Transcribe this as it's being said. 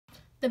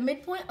the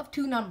midpoint of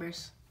two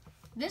numbers.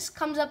 This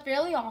comes up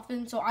fairly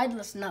often, so I'd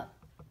listen up.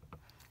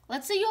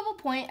 Let's say you have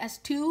a point as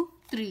 2,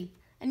 3,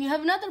 and you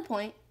have another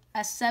point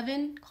as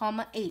 7,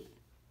 8.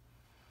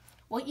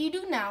 What you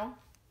do now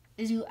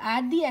is you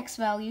add the x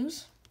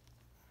values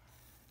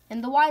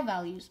and the y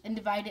values and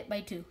divide it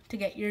by 2 to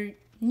get your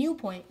new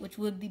point, which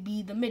would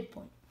be the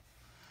midpoint.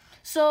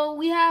 So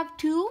we have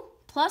 2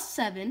 plus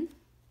 7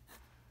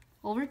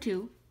 over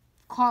 2,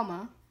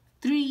 comma,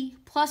 3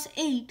 plus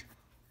 8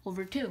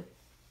 over 2.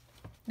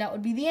 That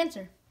would be the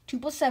answer. 2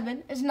 plus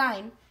 7 is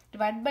 9,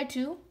 divided by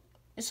 2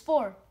 is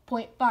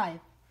 4.5.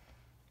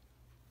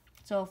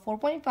 So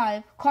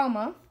 4.5,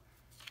 comma,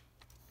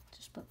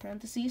 just put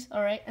parentheses,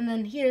 all right, and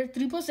then here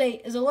 3 plus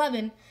 8 is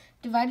 11,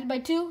 divided by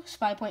 2 is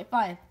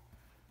 5.5.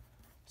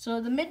 So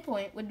the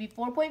midpoint would be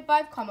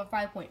 4.5, comma,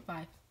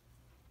 5.5.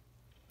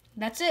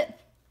 That's it.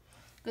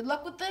 Good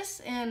luck with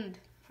this, and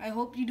I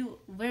hope you do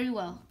very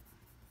well.